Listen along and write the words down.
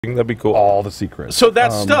That'd be cool. all the secrets. So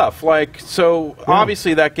that stuff, like, so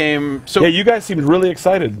obviously that game. So yeah, you guys seemed really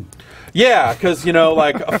excited. yeah, because you know,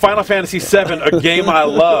 like Final Fantasy VII, a game I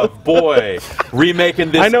love. Boy,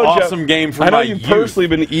 remaking this awesome Jeff, game from I know my you've youth. personally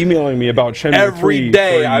been emailing me about Shenmue 3 Every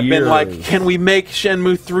day for I've been like, years. can we make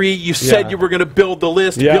Shenmue 3? You said you were going to build the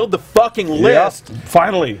list. Yeah. Build the fucking list. Yeah.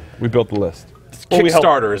 Finally, we built the list. Well,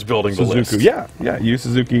 Kickstarter is building the list. Yeah, Yu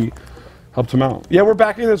Suzuki helped him out. Yeah, we're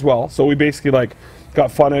backing it as well. So we basically like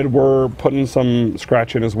got funded. We're putting some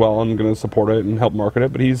scratch in as well and going to support it and help market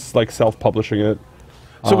it. But he's like self-publishing it.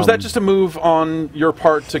 So was that just a move on your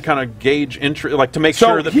part to kind of gauge interest, like to make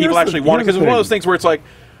sure that people actually want it? Because it's one of those things where it's like,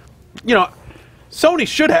 you know, Sony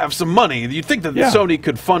should have some money. You'd think that Sony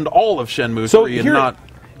could fund all of Shenmue 3 and not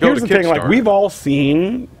go to Kickstarter. Here's the thing, like, we've all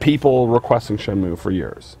seen people requesting Shenmue for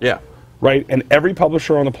years. Yeah. Right? And every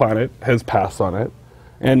publisher on the planet has passed on it.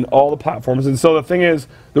 And all the platforms. And so the thing is,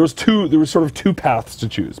 there was sort of two paths to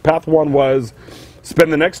choose. Path one was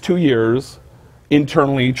spend the next 2 years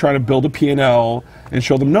internally trying to build a P&L and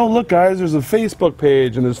show them, no, look, guys, there's a Facebook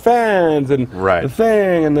page and there's fans and the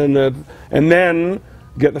thing, and then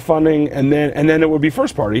get the funding, and then it would be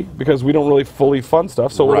first party because we don't really fully fund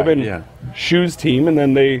stuff. So it would have been Shu's team, and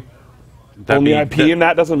then they own the IP, and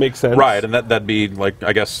that doesn't make sense. Right, and that'd be like,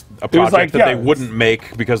 I guess, a project that they wouldn't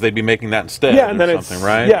make because they'd be making that instead. Yeah, and then something, it's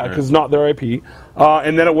right? Yeah, because not their IP,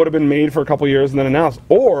 and then it would have been made for a couple of years and then announced,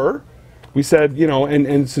 or we said, you know,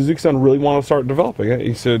 and Suzuki-san really wanted to start developing it.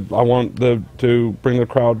 He said, I want to bring the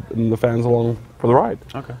crowd and the fans along for the ride.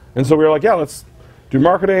 Okay. And so we were like, yeah, let's do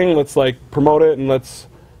marketing, let's like promote it, and let's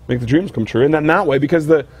make the dreams come true. And then that way, because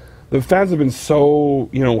the fans have been so,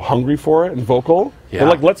 you know, hungry for it and vocal, and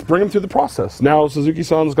like, let's bring them through the process. Now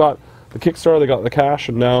Suzuki-san's got the Kickstarter, they got the cash,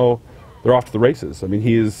 and now they're off to the races. I mean,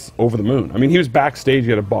 he is over the moon. I mean, he was backstage, he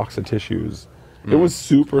had a box of tissues. It was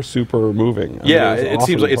super, super moving. Yeah, it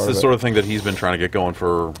seems like it's the sort of thing that he's been trying to get going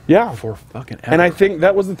for fucking ever. And I think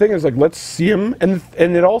that was the thing, is like, let's see him, and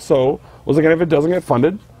it also was like, and if it doesn't get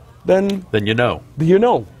funded, then you know.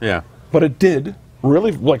 Yeah. But it did,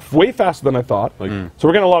 really, like, way faster than I thought. Like, so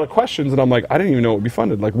we're getting a lot of questions, and I'm like, I didn't even know it would be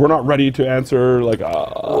funded. Like, we're not ready to answer, like,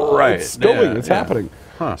 it's going, it's happening.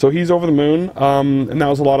 Huh. So he's over the moon, and that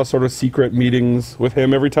was a lot of sort of secret meetings with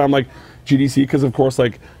him every time, like, GDC, because of course,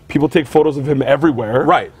 like, people take photos of him everywhere.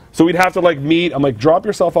 Right. So we'd have to like meet. I'm like, drop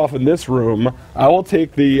yourself off in this room. I will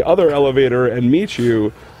take the other elevator and meet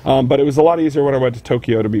you. But it was a lot easier when I went to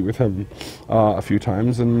Tokyo to meet with him a few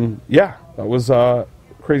times. And yeah, that was a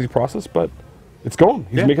crazy process, but it's going.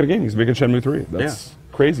 He's making a game. He's making Shenmue 3. That's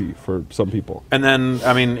crazy for some people. And then,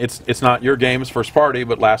 I mean, it's not your game, it's first party,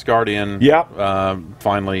 but Last Guardian.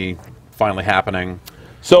 Finally happening.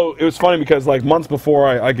 So it was funny because like months before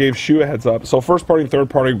I gave Shu a heads up. So first party and third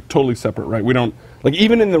party totally separate, right? We don't, like,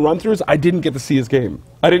 even in the run-throughs, I didn't get to see his game.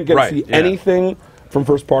 I didn't get to see anything from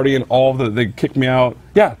first party, and all of the, they kicked me out.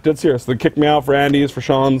 Yeah, dead serious. They kicked me out for Andy's, for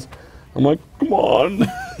Sean's. I'm like, come on.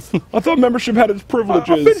 I thought membership had its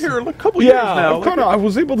privileges. I've been here a couple years now. I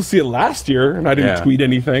was able to see it last year, and I didn't tweet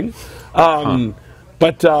anything.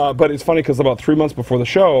 But it's funny because about 3 months before the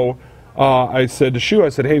show, I said to Shu, I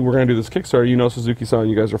said, hey, we're going to do this Kickstarter. You know Suzuki-san,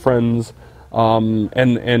 you guys are friends.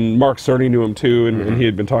 And Mark Cerny knew him too, and he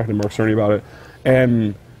had been talking to Mark Cerny about it.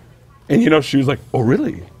 And you know, Shu's like, oh,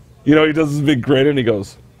 really? You know, he does this big grin, and he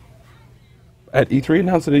goes, at E3,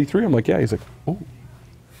 announced at E3? I'm like, yeah. He's like, oh,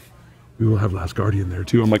 we will have Last Guardian there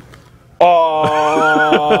too. I'm like,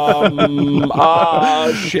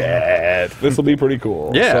 shit. This will be pretty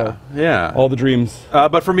cool. Yeah, so, all the dreams.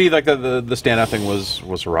 But for me, like the standout thing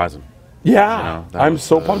was Horizon. Yeah, you know, I'm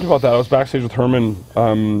so pumped about that. I was backstage with Herman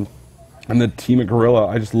and the team at Guerrilla.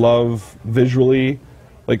 I just love visually,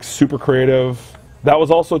 like, super creative. That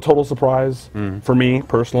was also a total surprise for me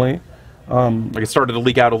personally. Like, it started to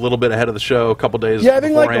leak out a little bit ahead of the show, a couple days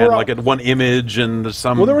beforehand, like at one image and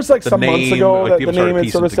some. Well, there was like some months ago that the name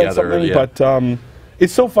had sort of said something, but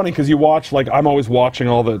it's so funny because you watch, like, I'm always watching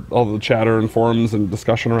all the chatter and forums and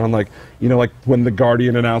discussion around, like, you know, like when the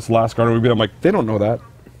Guardian announced Last Guardian, I'm like, they don't know that.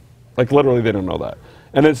 Like, literally, they don't know that.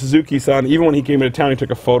 And then Suzuki-san, even when he came into town, he took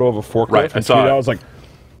a photo of a forklift. Right, I was like,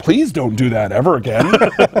 please don't do that ever again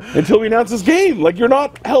until we announce this game. Like, you're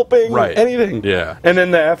not helping anything. Yeah. And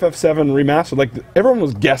then the FF7 remastered, like, everyone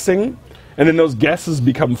was guessing, and then those guesses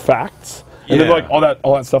become facts. And then, like, all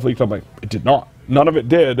that stuff leaked. I'm like, it did not. None of it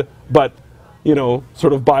did, but, you know,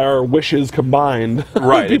 sort of by our wishes combined,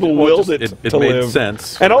 people willed it to live. It made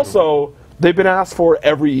sense. And also, they've been asked for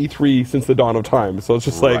every E3 since the dawn of time. So it's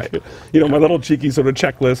just like, you know, my little cheeky sort of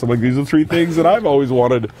checklist. I'm like, these are 3 things that I've always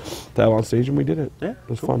wanted to have on stage, and we did it. Yeah, it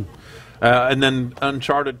was fun. And then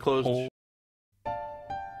Uncharted closed.